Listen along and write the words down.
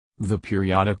The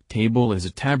periodic table is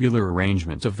a tabular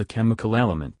arrangement of the chemical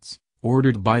elements,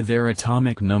 ordered by their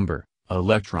atomic number,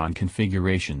 electron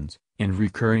configurations, and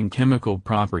recurring chemical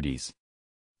properties.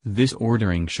 This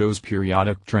ordering shows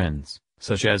periodic trends,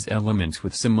 such as elements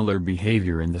with similar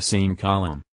behavior in the same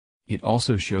column. It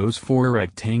also shows 4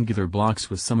 rectangular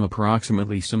blocks with some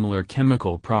approximately similar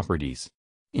chemical properties.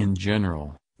 In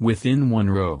general, within one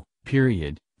row,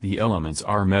 the elements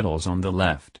are metals on the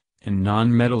left, and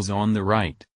non-metals on the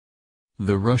right.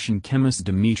 The Russian chemist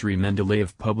Dmitry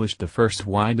Mendeleev published the first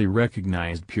widely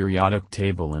recognized periodic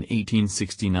table in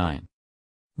 1869.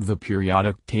 The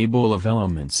periodic table of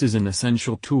elements is an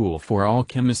essential tool for all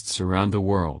chemists around the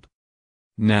world.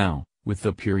 Now, with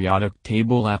the periodic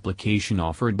table application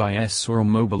offered by S-Sorrel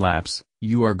mobile apps,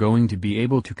 you are going to be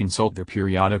able to consult the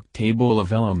periodic table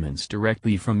of elements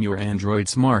directly from your Android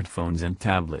smartphones and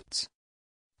tablets.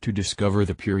 To discover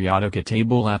the periodic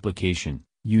table application,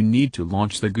 you need to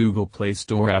launch the Google Play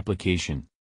Store application.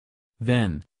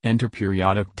 Then, enter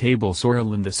periodic table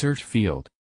Sorrel in the search field.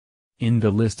 In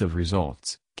the list of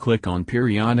results, click on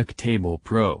Periodic Table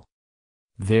Pro.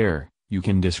 There, you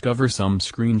can discover some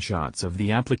screenshots of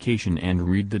the application and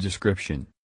read the description.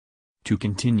 To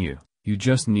continue, you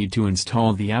just need to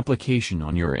install the application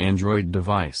on your Android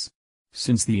device.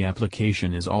 Since the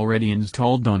application is already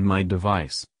installed on my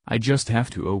device, I just have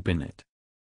to open it.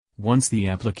 Once the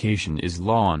application is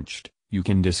launched, you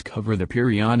can discover the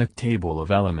periodic table of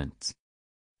elements.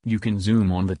 You can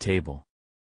zoom on the table.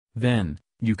 Then,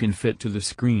 you can fit to the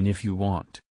screen if you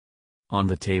want. On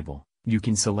the table, you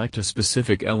can select a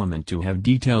specific element to have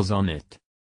details on it.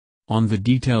 On the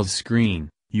Details screen,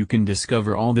 you can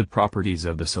discover all the properties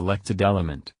of the selected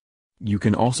element. You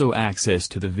can also access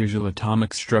to the visual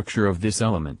atomic structure of this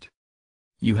element.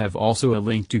 You have also a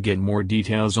link to get more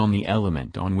details on the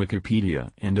element on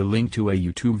Wikipedia and a link to a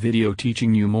YouTube video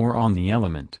teaching you more on the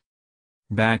element.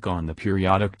 Back on the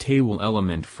periodic table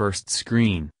element first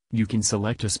screen, you can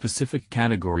select a specific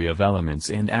category of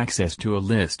elements and access to a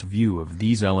list view of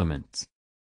these elements.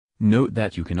 Note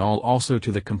that you can also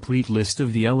to the complete list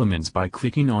of the elements by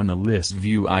clicking on a list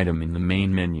view item in the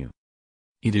main menu.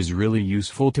 It is really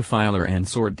useful to filter and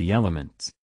sort the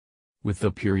elements. With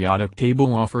the periodic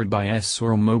table offered by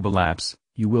S-Sorrel mobile apps,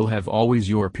 you will have always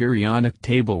your periodic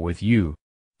table with you.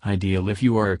 Ideal if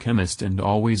you are a chemist and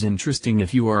always interesting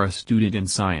if you are a student in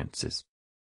sciences.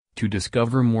 To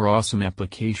discover more awesome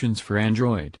applications for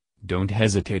Android, don't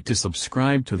hesitate to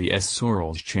subscribe to the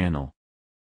S-Sorrel's channel.